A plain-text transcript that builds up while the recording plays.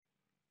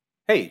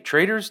Hey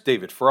traders,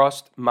 David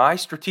Frost, my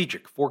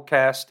strategic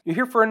forecast. You're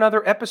here for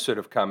another episode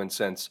of Common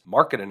Sense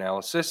Market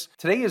Analysis.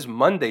 Today is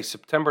Monday,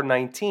 September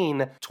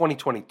 19,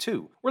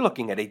 2022. We're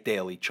looking at a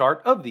daily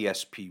chart of the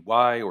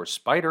SPY or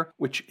Spider,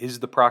 which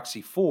is the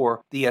proxy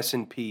for the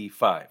S&P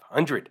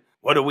 500.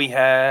 What do we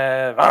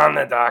have on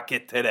the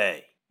docket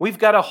today? We've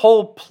got a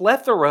whole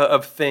plethora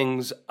of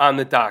things on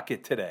the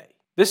docket today.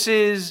 This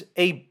is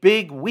a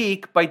big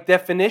week by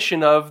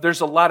definition of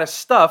there's a lot of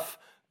stuff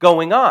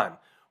going on.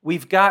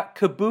 We've got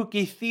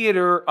Kabuki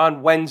Theater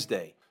on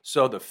Wednesday.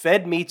 So the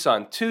Fed meets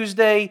on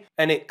Tuesday,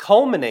 and it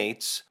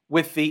culminates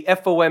with the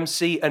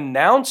FOMC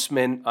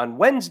announcement on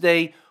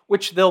Wednesday,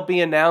 which they'll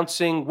be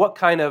announcing what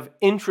kind of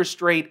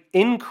interest rate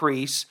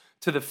increase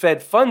to the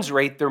Fed funds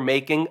rate they're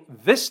making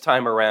this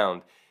time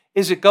around.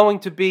 Is it going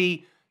to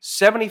be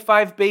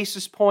 75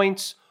 basis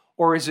points,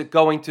 or is it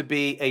going to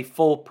be a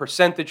full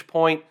percentage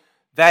point?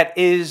 That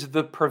is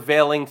the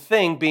prevailing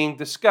thing being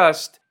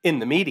discussed in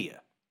the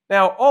media.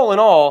 Now, all in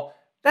all,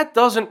 that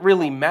doesn't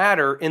really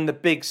matter in the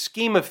big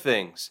scheme of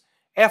things.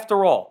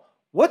 After all,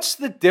 what's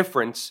the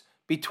difference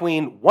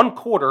between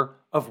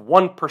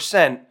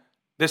 1/4%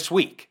 this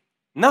week?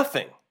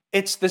 Nothing.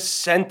 It's the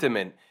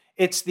sentiment.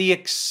 It's the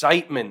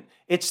excitement.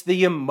 It's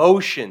the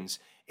emotions.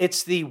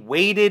 It's the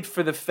waited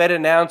for the Fed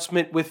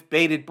announcement with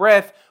bated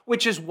breath,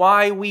 which is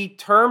why we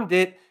termed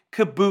it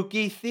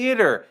Kabuki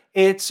Theater.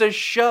 It's a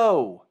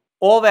show.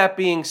 All that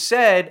being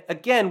said,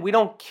 again, we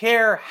don't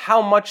care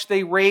how much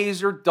they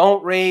raise or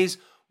don't raise.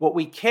 What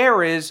we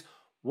care is,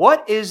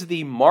 what is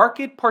the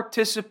market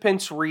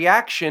participants'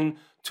 reaction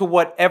to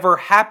whatever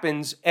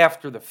happens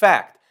after the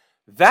fact?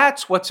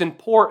 That's what's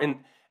important.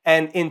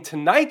 And in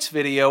tonight's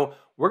video,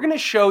 we're going to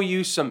show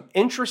you some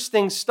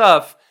interesting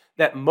stuff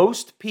that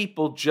most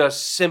people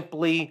just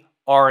simply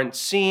aren't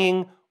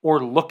seeing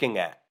or looking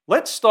at.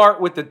 Let's start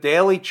with the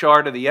daily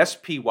chart of the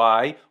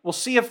SPY. We'll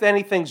see if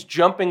anything's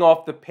jumping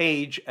off the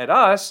page at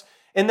us,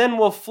 and then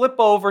we'll flip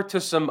over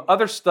to some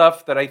other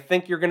stuff that I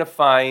think you're going to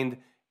find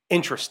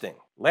interesting.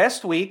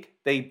 Last week,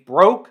 they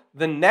broke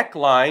the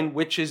neckline,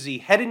 which is the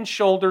head and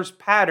shoulders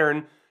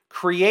pattern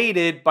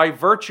created by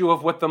virtue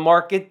of what the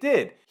market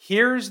did.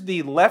 Here's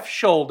the left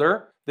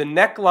shoulder. The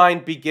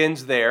neckline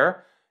begins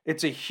there.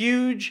 It's a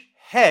huge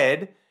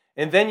head,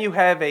 and then you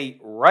have a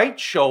right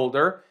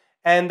shoulder,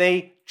 and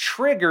they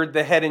triggered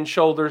the head and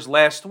shoulders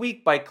last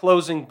week by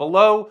closing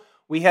below.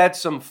 We had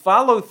some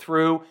follow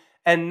through,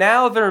 and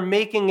now they're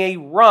making a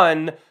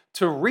run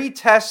to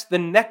retest the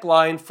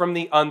neckline from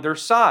the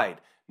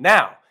underside.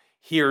 Now,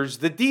 here's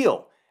the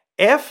deal.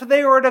 If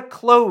they were to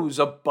close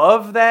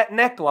above that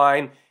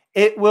neckline,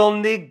 it will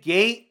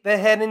negate the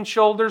head and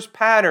shoulders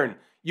pattern.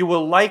 You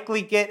will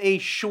likely get a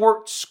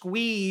short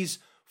squeeze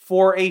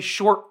for a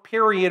short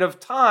period of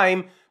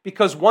time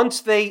because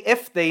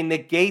if they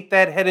negate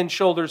that head and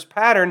shoulders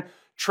pattern,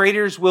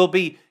 traders will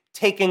be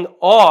taking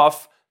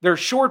off their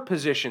short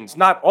positions.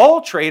 Not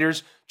all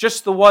traders,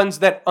 just the ones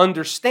that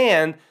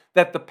understand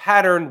that the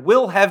pattern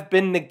will have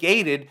been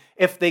negated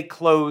if they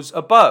close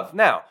above.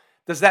 Now,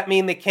 does that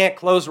mean they can't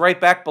close right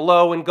back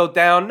below and go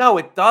down? No,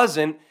 it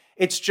doesn't.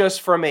 It's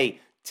just from a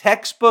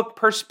textbook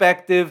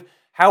perspective,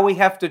 how we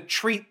have to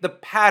treat the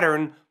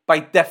pattern by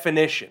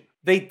definition.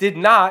 They did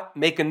not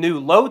make a new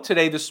low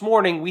today. This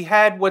morning, we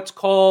had what's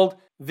called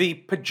the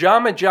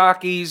pajama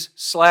jockeys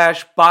 /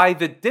 buy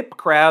the dip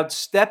crowd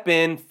step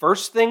in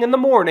first thing in the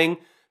morning.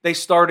 They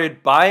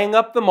started buying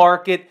up the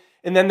market,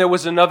 and then there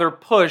was another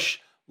push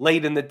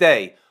late in the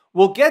day.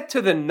 We'll get to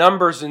the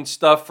numbers and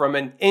stuff from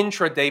an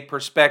intraday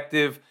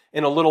perspective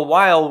in a little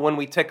while when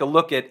we take a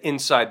look at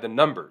inside the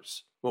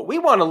numbers. What we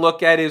want to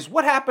look at is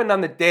what happened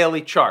on the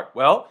daily chart.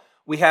 Well,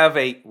 we have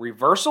a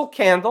reversal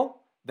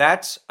candle.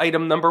 That's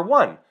item number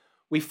 1.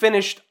 We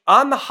finished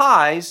on the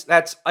highs.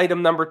 That's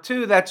item number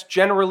 2. That's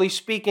generally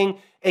speaking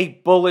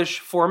a bullish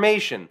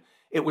formation.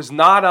 It was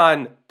not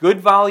on good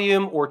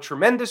volume or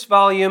tremendous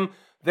volume.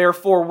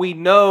 Therefore, we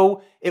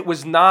know it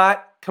was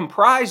not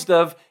comprised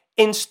of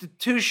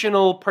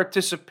institutional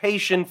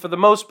participation for the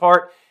most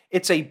part.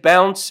 It's a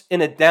bounce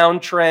in a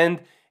downtrend.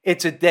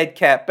 It's a dead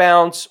cat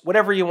bounce,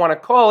 whatever you want to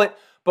call it.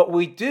 But what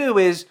we do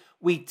is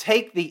we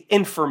take the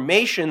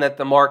information that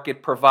the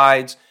market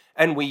provides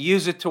and we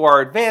use it to our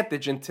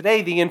advantage. And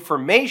today, the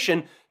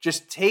information,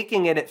 just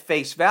taking it at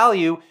face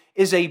value,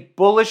 is a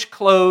bullish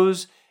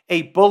close,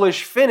 a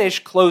bullish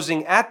finish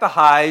closing at the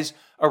highs,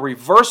 a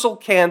reversal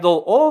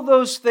candle. All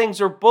those things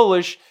are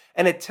bullish,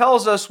 and it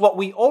tells us what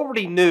we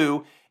already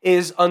knew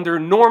is under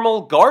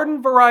normal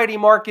garden variety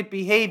market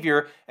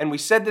behavior, and we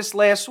said this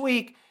last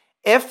week,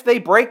 if they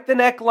break the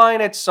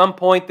neckline at some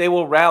point, they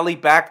will rally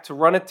back to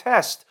run a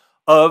test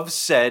of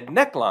said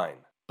neckline.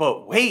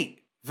 But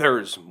wait,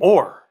 there's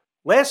more.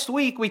 Last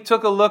week, we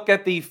took a look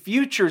at the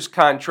futures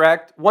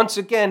contract. Once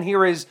again,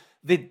 here is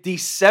the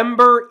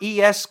December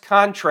ES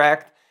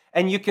contract,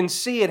 and you can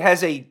see it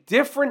has a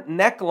different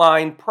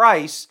neckline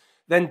price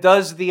than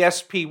does the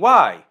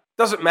SPY.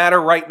 Doesn't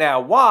matter right now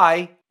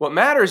why. What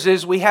matters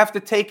is we have to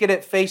take it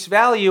at face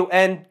value,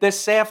 and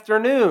this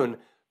afternoon,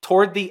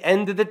 toward the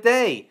end of the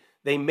day,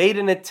 They made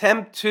an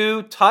attempt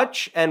to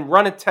touch and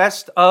run a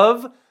test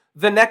of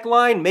the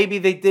neckline. Maybe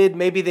they did,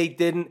 maybe they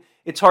didn't.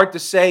 It's hard to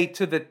say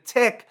to the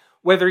tick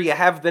whether you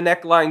have the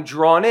neckline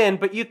drawn in,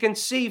 but you can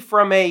see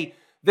from a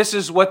this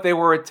is what they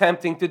were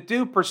attempting to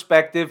do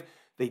perspective.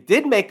 They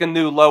did make a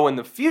new low in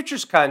the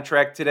futures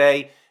contract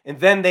today, and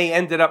then they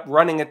ended up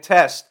running a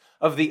test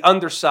of the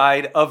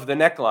underside of the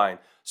neckline.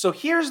 So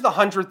here's the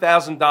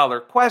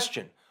 $100,000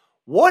 question.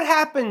 What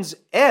happens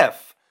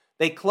if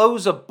they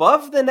close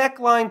above the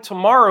neckline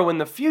tomorrow in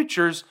the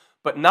futures,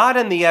 but not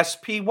in the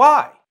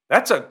SPY?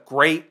 That's a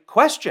great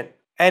question.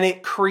 And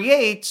it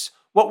creates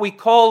what we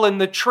call in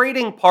the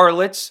trading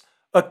parlance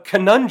a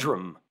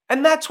conundrum.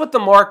 And that's what the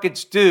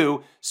markets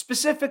do,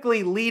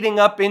 specifically leading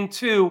up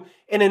into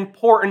an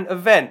important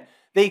event.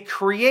 They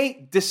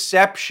create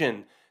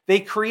deception. They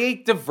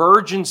create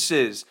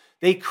divergences.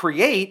 They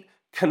create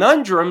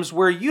conundrums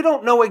where you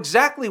don't know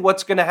exactly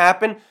what's going to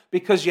happen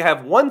because you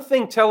have one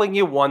thing telling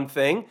you one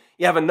thing,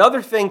 you have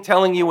another thing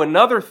telling you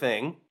another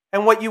thing,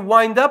 and what you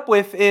wind up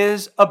with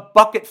is a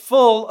bucket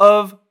full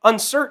of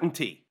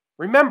uncertainty.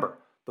 Remember,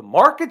 the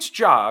market's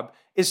job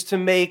is to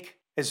make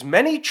as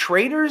many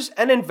traders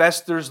and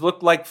investors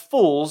look like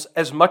fools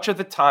as much of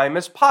the time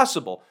as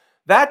possible.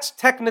 That's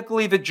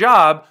technically the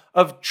job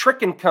of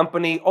Trick &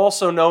 Company,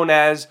 also known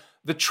as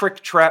the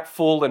Trick, Trap,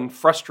 Fool, and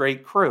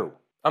Frustrate crew.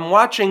 I'm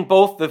watching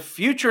both the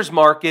futures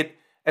market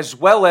as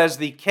well as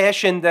the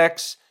cash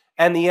index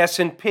and the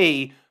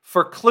S&P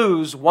for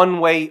clues one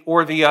way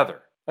or the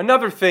other.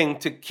 Another thing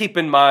to keep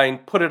in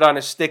mind, put it on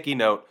a sticky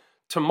note,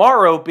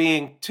 tomorrow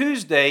being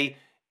Tuesday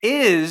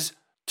is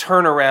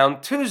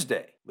Turnaround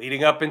Tuesday.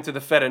 Leading up into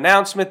the Fed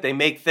announcement, they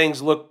make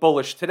things look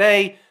bullish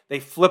today. They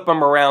flip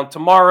them around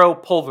tomorrow,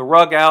 pull the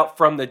rug out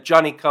from the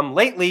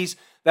Johnny-come-latelys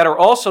that are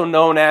also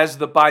known as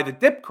the buy the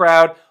dip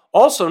crowd,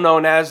 also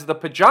known as the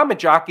pajama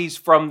jockeys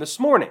from this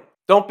morning.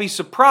 Don't be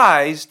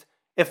surprised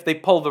if they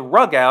pull the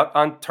rug out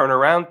on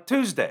Turnaround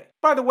Tuesday.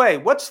 By the way,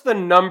 what's the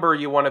number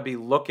you want to be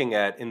looking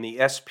at in the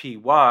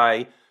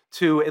SPY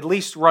to at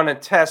least run a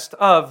test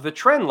of the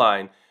trend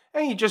line?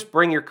 And you just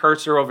bring your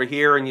cursor over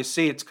here and you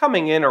see it's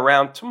coming in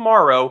around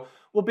tomorrow.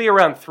 Will be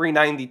around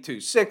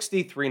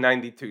 392.60,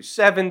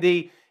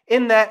 392.70,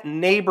 in that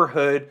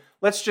neighborhood.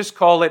 Let's just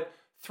call it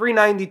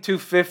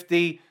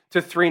 392.50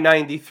 to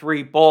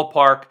 393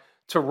 ballpark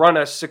to run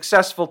a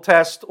successful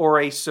test or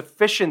a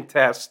sufficient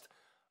test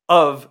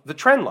of the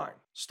trend line.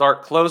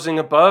 Start closing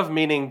above,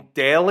 meaning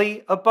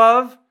daily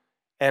above,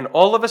 and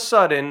all of a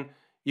sudden,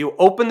 you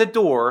open the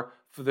door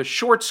for the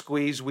short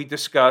squeeze we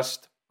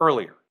discussed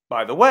earlier.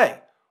 By the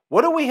way,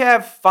 what do we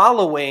have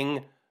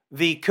following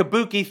the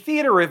Kabuki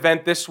Theater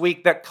event this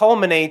week that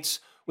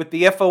culminates with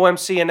the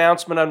FOMC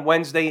announcement on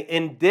Wednesday,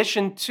 in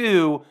addition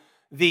to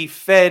the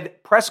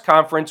Fed press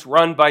conference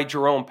run by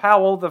Jerome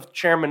Powell, the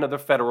chairman of the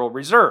Federal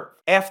Reserve?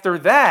 After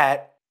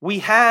that, we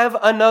have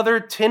another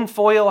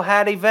tinfoil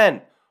hat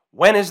event.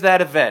 When is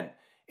that event?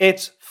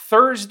 It's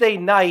Thursday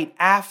night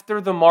after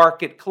the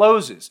market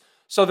closes.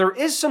 So there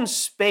is some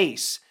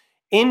space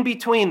in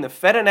between the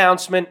Fed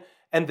announcement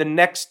and the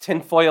next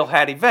tinfoil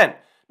hat event.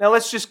 Now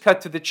let's just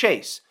cut to the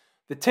chase.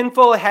 The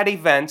tinfoil hat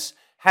events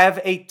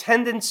have a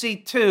tendency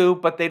to,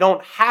 but they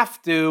don't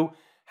have to,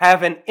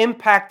 have an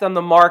impact on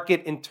the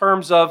market in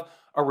terms of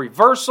a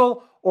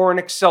reversal or an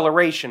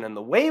acceleration. And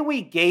the way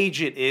we gauge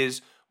it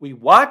is we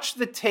watch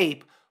the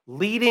tape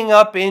leading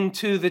up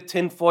into the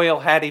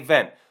tinfoil hat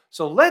event.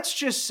 So let's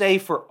just say,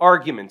 for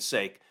argument's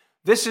sake,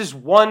 this is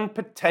one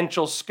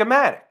potential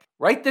schematic.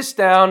 Write this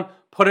down,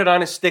 put it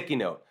on a sticky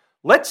note.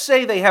 Let's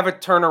say they have a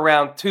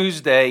turnaround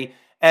Tuesday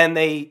and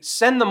they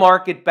send the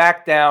market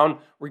back down,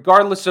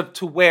 regardless of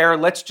to where.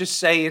 Let's just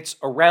say it's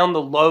around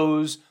the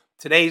lows,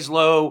 today's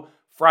low,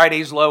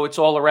 Friday's low, it's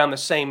all around the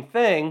same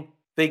thing.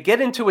 They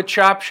get into a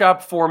chop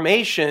shop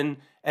formation,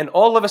 and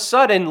all of a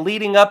sudden,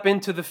 leading up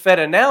into the Fed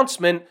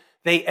announcement,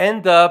 they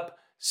end up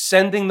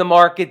sending the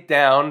market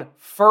down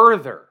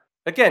further.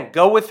 Again,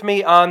 go with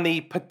me on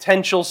the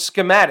potential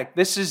schematic.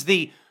 This is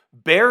the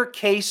bear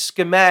case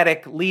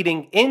schematic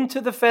leading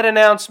into the Fed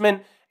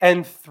announcement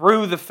and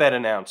through the Fed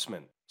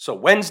announcement. So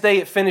Wednesday,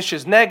 it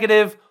finishes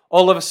negative.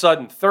 All of a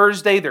sudden,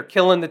 Thursday, they're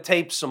killing the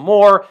tape some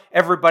more.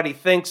 Everybody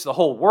thinks the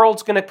whole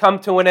world's going to come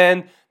to an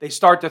end. They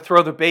start to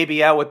throw the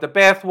baby out with the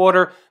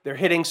bathwater. They're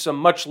hitting some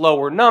much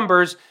lower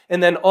numbers.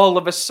 And then all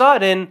of a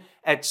sudden,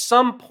 at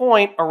some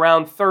point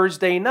around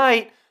Thursday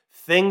night,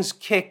 things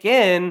kick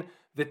in.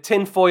 The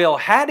tinfoil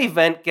hat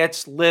event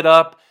gets lit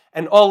up.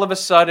 And all of a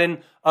sudden,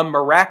 a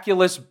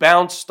miraculous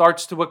bounce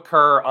starts to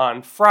occur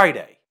on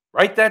Friday.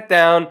 Write that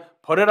down.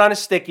 Put it on a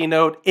sticky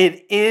note.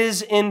 It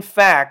is, in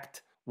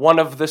fact, one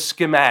of the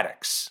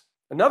schematics.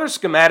 Another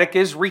schematic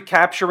is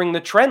recapturing the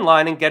trend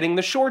line and getting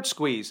the short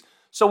squeeze.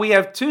 So we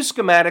have two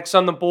schematics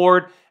on the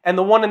board, and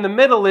the one in the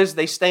middle is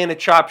they stay in a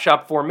chop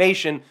shop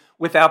formation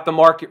without the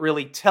market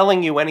really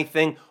telling you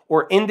anything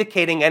or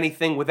indicating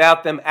anything,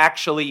 without them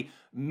actually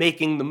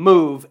making the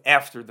move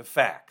after the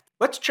fact.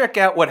 Let's check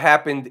out what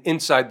happened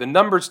inside the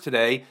numbers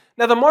today.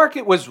 Now, the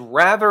market was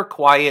rather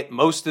quiet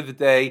most of the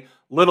day.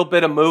 Little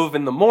bit of move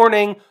in the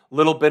morning,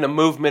 little bit of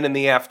movement in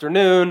the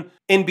afternoon.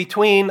 In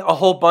between, a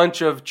whole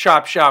bunch of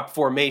chop shop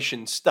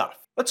formation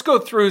stuff. Let's go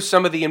through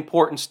some of the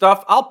important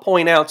stuff. I'll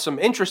point out some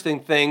interesting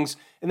things,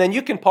 and then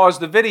you can pause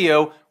the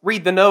video,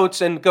 read the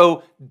notes, and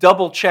go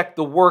double check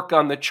the work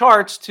on the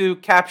charts to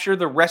capture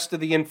the rest of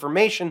the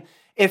information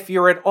if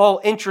you're at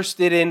all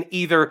interested in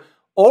either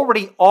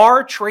already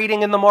are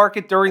trading in the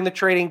market during the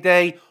trading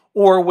day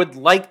or would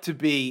like to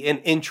be an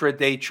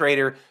intraday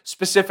trader,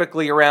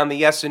 specifically around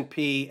the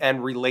S&P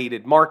and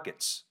related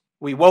markets.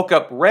 We woke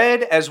up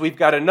red as we've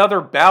got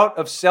another bout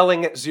of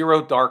selling at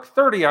 0 dark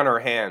 30 on our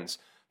hands.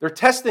 They're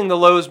testing the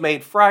lows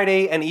made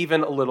Friday and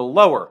even a little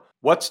lower.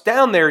 What's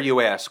down there, you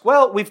ask?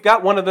 Well, we've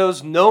got one of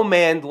those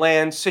no-man's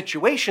land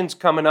situations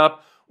coming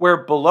up where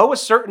below a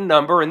certain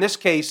number, in this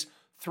case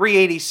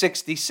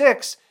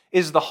 380.66,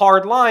 is the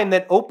hard line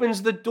that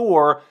opens the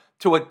door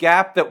to a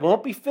gap that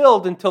won't be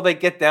filled until they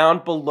get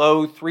down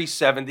below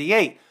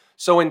 378.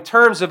 So in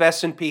terms of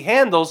S&P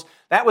handles,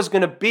 that was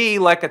going to be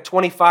like a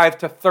 25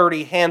 to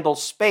 30 handle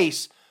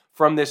space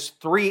from this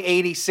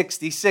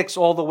 380.66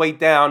 all the way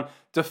down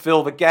to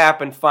fill the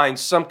gap and find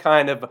some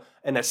kind of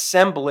an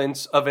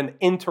semblance of an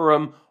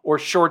interim or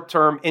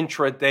short-term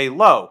intraday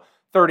low.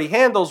 30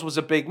 handles was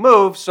a big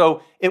move,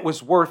 so it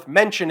was worth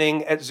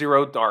mentioning at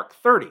 0 dark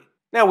 30.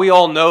 Now, we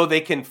all know they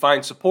can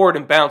find support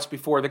and bounce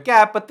before the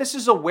gap, but this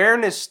is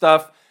awareness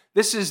stuff.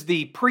 This is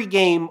the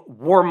pregame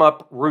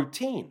warm-up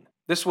routine.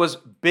 This was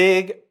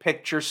big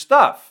picture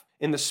stuff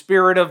in the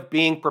spirit of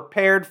being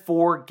prepared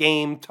for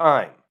game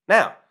time.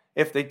 Now,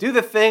 if they do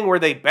the thing where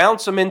they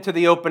bounce them into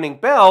the opening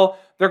bell,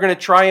 they're going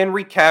to try and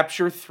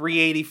recapture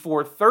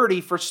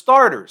 384.30 for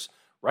starters.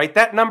 Write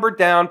that number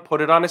down, put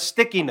it on a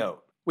sticky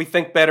note. We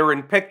think better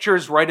in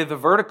pictures. Right of the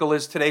vertical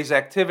is today's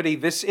activity.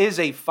 This is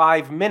a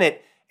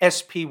 5-minute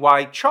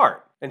SPY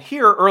chart. And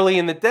here early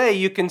in the day,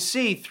 you can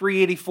see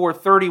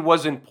 384.30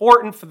 was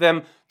important for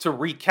them to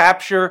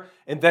recapture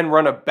and then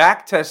run a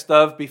back test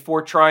of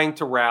before trying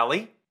to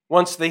rally.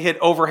 Once they hit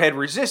overhead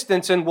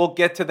resistance, and we'll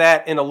get to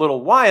that in a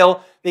little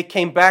while, they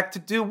came back to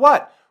do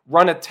what?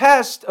 Run a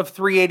test of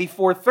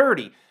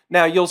 384.30.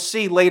 Now, you'll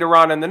see later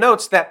on in the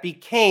notes that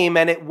became,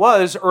 and it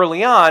was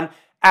early on,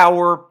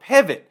 our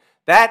pivot.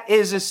 That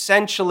is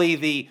essentially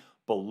the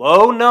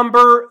below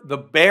number. The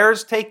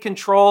bears take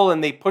control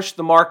and they push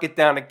the market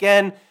down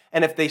again.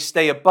 And if they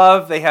stay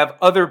above, they have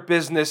other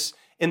business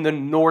in the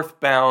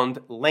northbound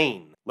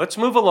lane. Let's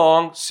move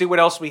along, see what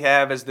else we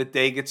have as the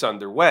day gets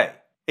underway.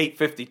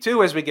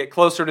 8:52, as we get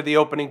closer to the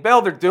opening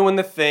bell, they're doing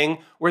the thing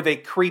where they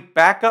creep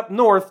back up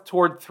north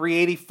toward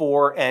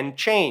 384 and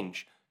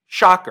change.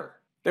 Shocker.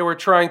 They were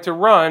trying to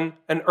run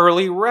an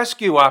early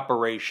rescue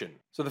operation.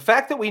 So the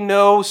fact that we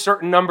know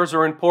certain numbers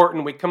are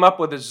important, we come up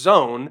with a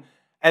zone,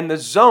 and the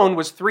zone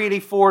was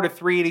 384 to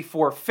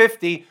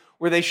 384.50,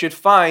 where they should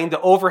find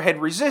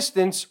overhead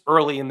resistance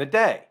early in the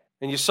day.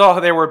 And you saw how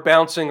they were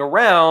bouncing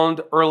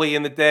around early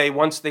in the day.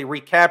 Once they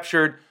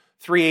recaptured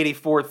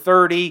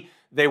 384.30,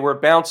 they were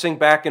bouncing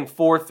back and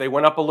forth. They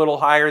went up a little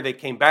higher. They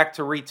came back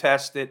to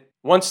retest it.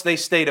 Once they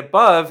stayed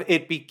above,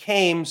 it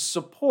became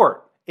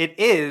support. It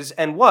is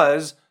and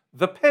was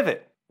the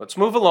pivot. Let's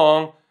move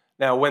along.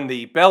 Now, when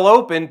the bell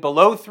opened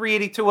below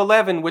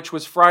 382.11, which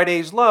was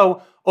Friday's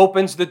low,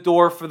 opens the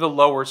door for the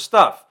lower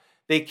stuff.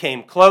 They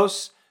came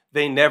close.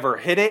 They never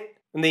hit it.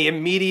 And they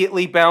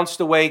immediately bounced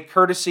away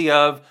courtesy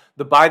of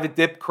the buy the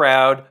dip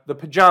crowd, the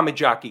pajama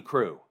jockey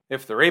crew.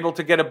 If they're able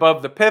to get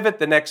above the pivot,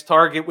 the next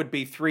target would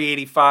be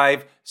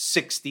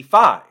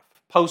 385.65,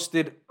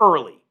 posted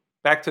early.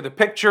 Back to the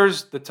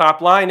pictures, the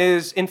top line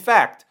is, in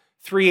fact,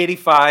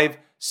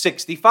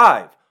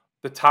 385.65.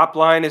 The top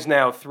line is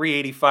now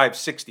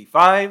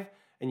 385.65,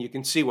 and you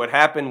can see what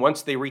happened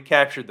once they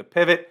recaptured the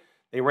pivot.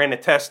 They ran a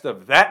test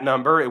of that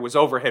number. It was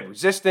overhead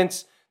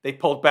resistance. They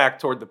pulled back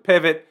toward the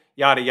pivot,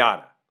 yada,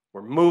 yada.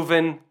 We're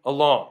moving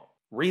along.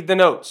 Read the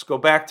notes. Go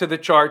back to the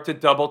chart to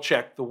double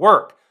check the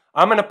work.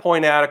 I'm going to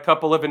point out a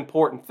couple of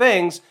important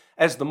things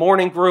as the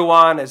morning grew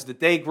on, as the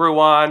day grew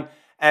on,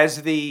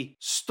 as the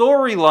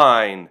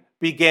storyline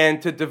began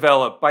to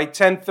develop. By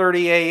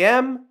 10:30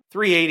 a.m.,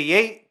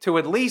 388 to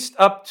at least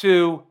up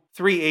to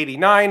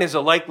 389 is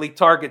a likely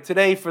target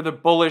today for the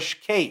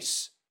bullish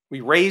case. We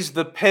raised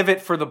the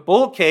pivot for the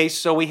bull case,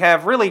 so we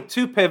have really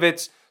two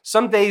pivots.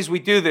 Some days we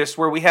do this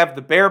where we have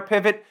the bear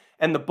pivot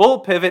and the bull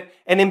pivot,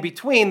 and in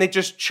between they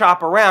just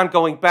chop around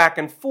going back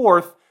and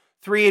forth.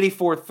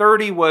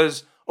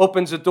 384.30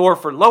 opens the door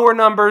for lower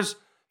numbers.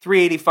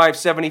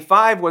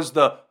 385.75 was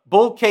the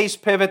bull case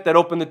pivot that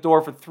opened the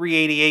door for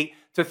 388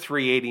 to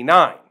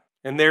 389.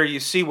 And there you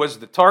see was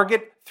the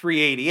target,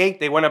 388.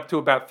 They went up to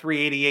about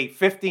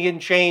 388.50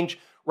 and change,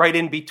 right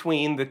in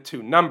between the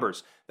two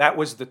numbers. That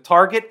was the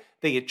target.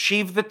 They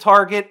achieved the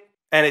target,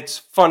 and it's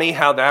funny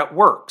how that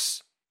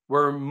works.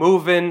 We're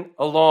moving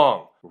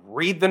along.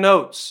 Read the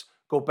notes.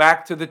 Go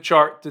back to the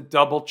chart to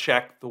double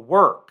check the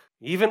work.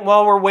 Even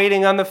while we're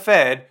waiting on the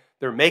Fed,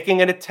 they're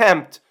making an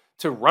attempt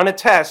to run a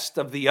test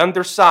of the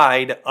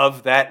underside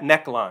of that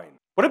neckline.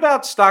 What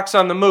about stocks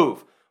on the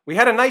move? We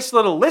had a nice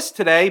little list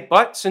today,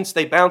 but since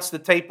they bounced the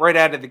tape right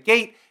out of the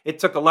gate, it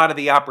took a lot of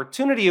the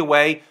opportunity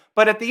away.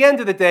 But at the end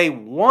of the day,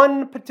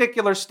 one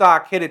particular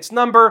stock hit its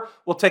number.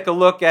 We'll take a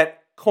look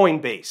at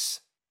Coinbase.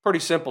 Pretty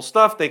simple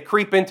stuff. They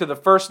creep into the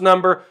first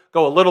number,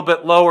 go a little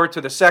bit lower to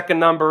the second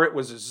number. It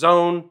was a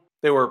zone.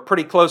 They were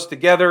pretty close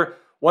together.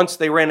 Once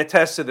they ran a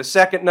test to the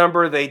second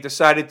number, they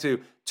decided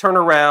to turn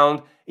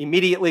around,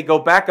 immediately go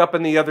back up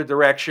in the other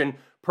direction,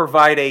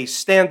 provide a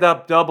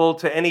stand-up double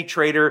to any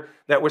trader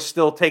that was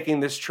still taking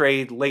this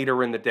trade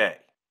later in the day.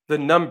 The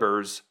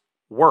numbers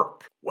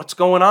work. What's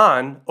going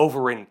on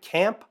over in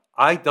Camp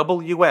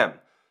IWM?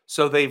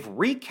 So they've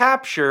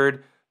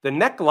recaptured the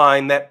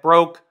neckline that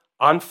broke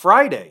on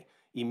Friday,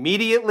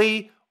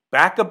 immediately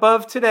back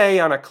above today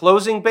on a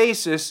closing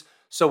basis.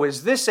 So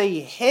is this a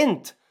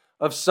hint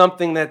of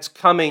something that's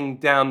coming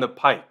down the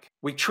pike?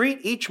 We treat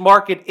each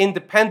market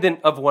independent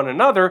of one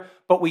another,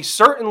 but we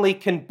certainly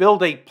can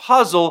build a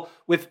puzzle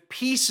with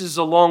pieces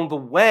along the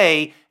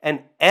way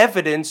and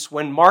evidence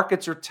when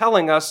markets are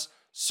telling us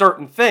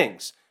certain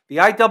things. The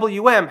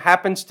IWM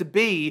happens to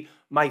be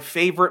my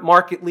favorite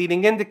market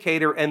leading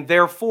indicator, and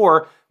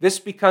therefore this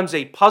becomes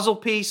a puzzle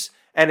piece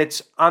and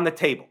it's on the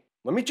table.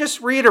 Let me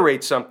just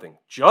reiterate something.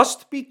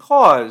 Just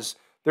because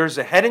there's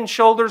a head and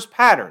shoulders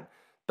pattern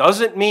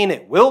doesn't mean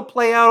it will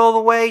play out all the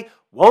way,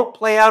 won't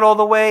play out all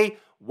the way,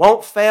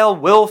 won't fail,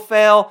 will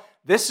fail.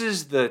 This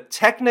is the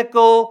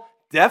technical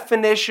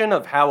definition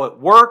of how it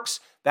works.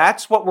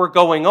 That's what we're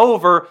going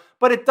over,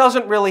 but it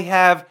doesn't really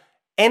have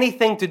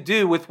anything to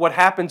do with what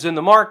happens in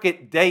the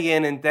market day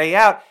in and day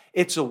out.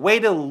 It's a way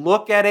to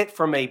look at it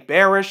from a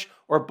bearish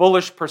or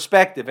bullish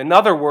perspective. In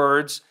other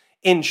words,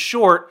 in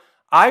short,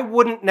 I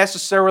wouldn't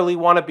necessarily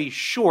want to be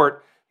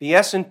short the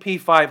S&P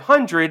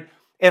 500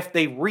 if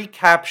they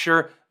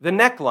recapture the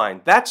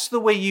neckline. That's the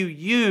way you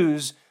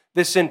use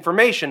this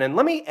information. And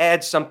let me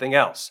add something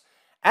else.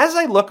 As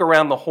I look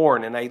around the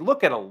horn and I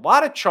look at a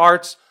lot of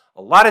charts,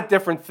 a lot of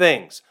different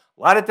things,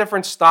 a lot of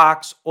different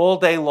stocks all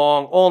day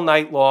long, all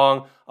night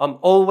long, I'm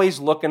always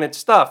looking at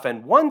stuff.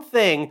 And one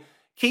thing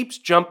keeps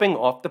jumping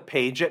off the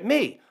page at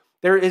me.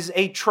 There is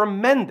a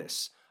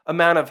tremendous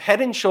amount of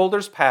head and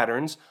shoulders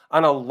patterns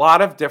on a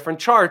lot of different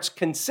charts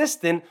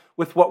consistent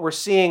with what we're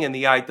seeing in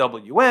the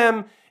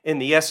IWM, in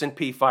the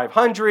S&P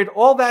 500,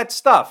 all that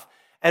stuff.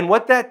 And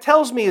what that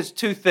tells me is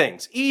two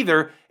things.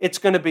 Either it's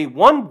going to be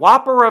one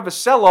whopper of a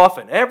sell-off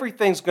and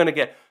everything's going to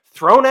get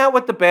thrown out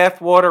with the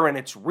bathwater and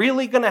it's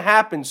really going to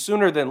happen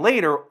sooner than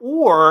later,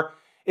 or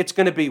it's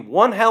going to be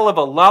one hell of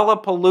a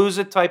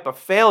Lollapalooza type of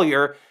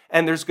failure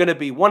and there's going to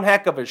be one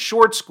heck of a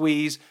short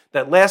squeeze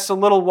that lasts a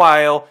little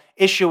while,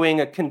 issuing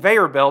a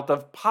conveyor belt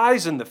of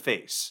pies in the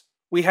face.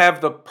 We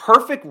have the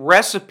perfect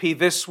recipe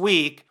this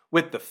week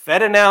with the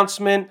Fed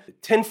announcement, the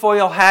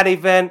tinfoil hat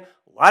event.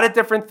 A lot of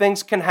different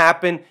things can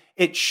happen.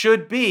 It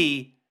should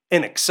be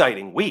an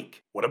exciting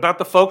week. What about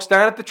the folks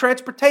down at the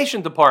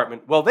transportation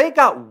department? Well, they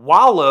got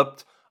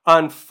walloped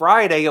on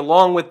Friday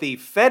along with the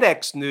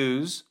FedEx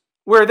news,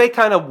 where they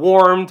kind of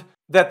warned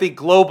that the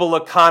global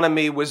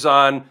economy was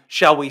on,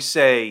 shall we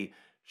say,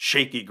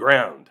 shaky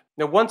ground.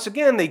 Now, once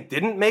again, they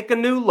didn't make a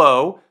new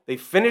low. They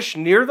finished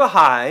near the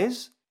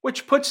highs,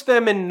 which puts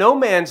them in no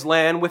man's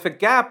land with a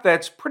gap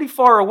that's pretty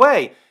far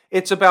away.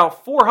 It's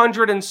about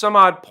 400 and some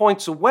odd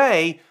points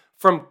away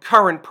from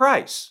current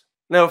price.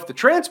 Now, if the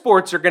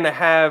transports are going to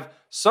have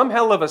some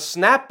hell of a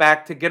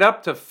snapback to get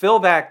up to fill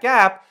that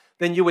gap,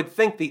 then you would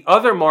think the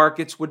other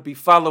markets would be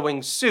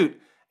following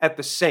suit at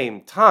the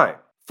same time.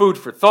 Food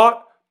for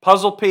thought,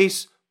 puzzle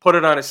piece, put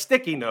it on a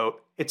sticky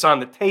note. It's on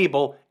the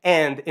table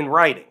and in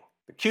writing.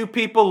 The Q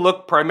people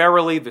look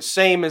primarily the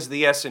same as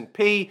the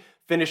S&P,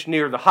 finished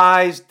near the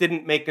highs,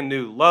 didn't make a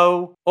new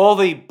low. All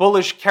the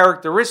bullish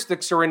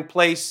characteristics are in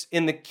place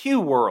in the Q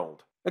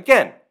world.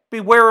 Again,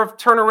 beware of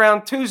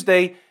Turnaround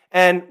Tuesday,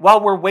 and while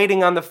we're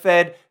waiting on the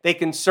Fed, they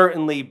can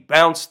certainly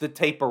bounce the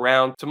tape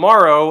around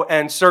tomorrow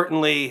and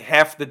certainly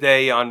half the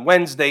day on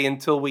Wednesday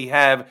until we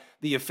have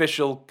the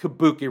official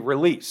Kabuki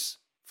release.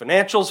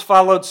 Financials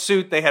followed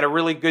suit. They had a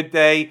really good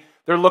day.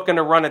 They're looking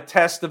to run a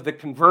test of the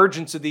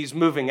convergence of these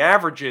moving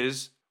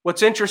averages.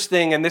 What's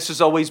interesting, and this is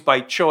always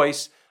by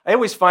choice, I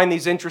always find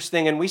these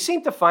interesting, and we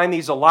seem to find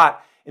these a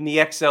lot in the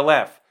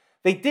XLF.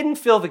 They didn't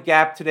fill the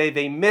gap today.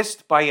 They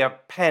missed by a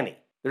penny.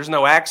 There's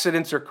no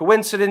accidents or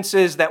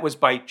coincidences. That was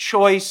by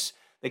choice.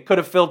 They could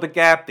have filled the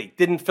gap. They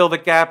didn't fill the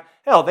gap.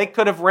 Hell, they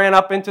could have ran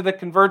up into the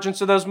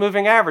convergence of those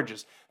moving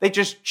averages. They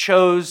just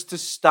chose to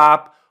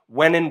stop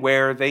when and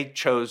where they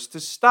chose to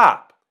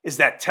stop. Is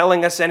that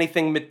telling us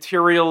anything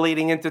material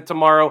leading into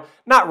tomorrow?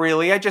 Not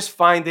really. I just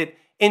find it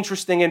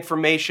interesting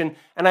information,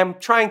 and I'm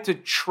trying to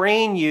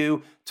train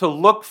you to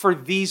look for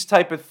these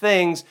type of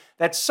things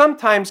that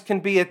sometimes can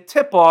be a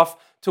tip-off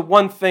to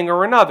one thing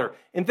or another.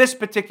 In this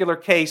particular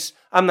case,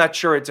 I'm not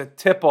sure it's a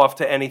tip-off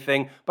to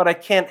anything, but I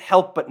can't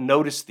help but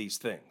notice these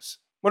things.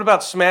 What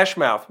about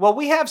Smashmouth? Well,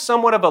 we have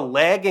somewhat of a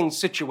lagging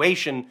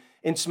situation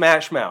in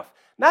Smashmouth.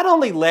 Not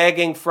only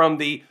lagging from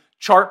the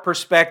chart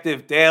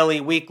perspective, daily,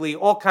 weekly,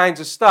 all kinds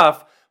of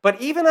stuff. But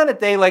even on a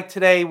day like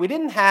today, we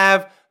didn't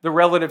have the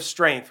relative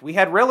strength. We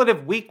had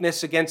relative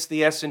weakness against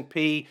the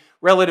S&P,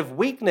 relative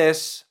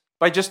weakness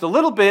by just a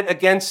little bit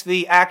against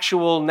the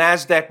actual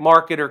NASDAQ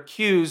market or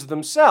Qs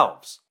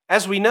themselves.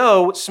 As we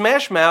know,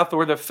 Smashmouth,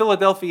 or the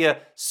Philadelphia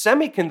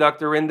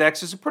Semiconductor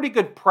Index, is a pretty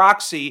good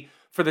proxy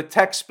for the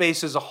tech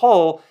space as a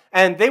whole,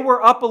 and they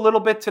were up a little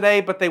bit today,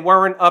 but they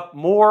weren't up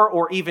more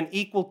or even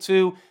equal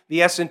to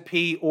the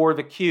S&P or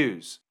the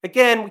Qs.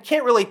 Again, we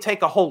can't really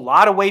take a whole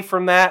lot away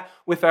from that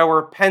with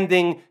our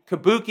pending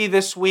Kabuki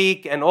this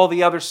week and all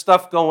the other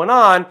stuff going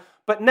on,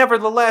 but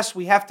nevertheless,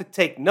 we have to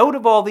take note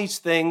of all these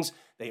things.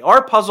 They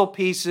are puzzle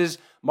pieces.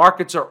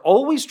 Markets are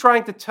always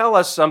trying to tell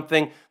us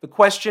something. The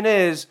question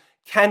is,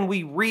 can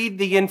we read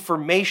the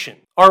information?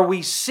 Are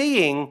we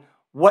seeing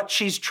what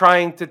she's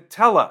trying to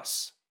tell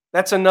us?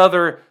 That's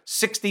another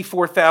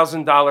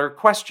 $64,000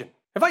 question.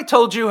 Have I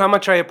told you how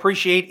much I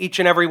appreciate each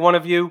and every one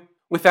of you?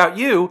 Without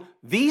you,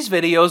 these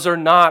videos are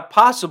not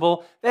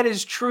possible. That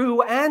is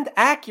true and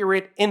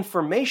accurate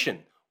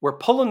information. We're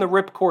pulling the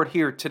ripcord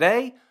here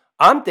today.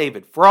 I'm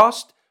David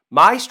Frost,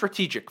 my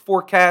strategic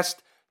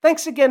forecast.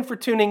 Thanks again for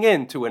tuning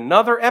in to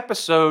another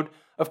episode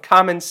of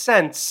Common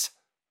Sense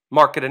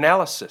Market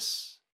Analysis.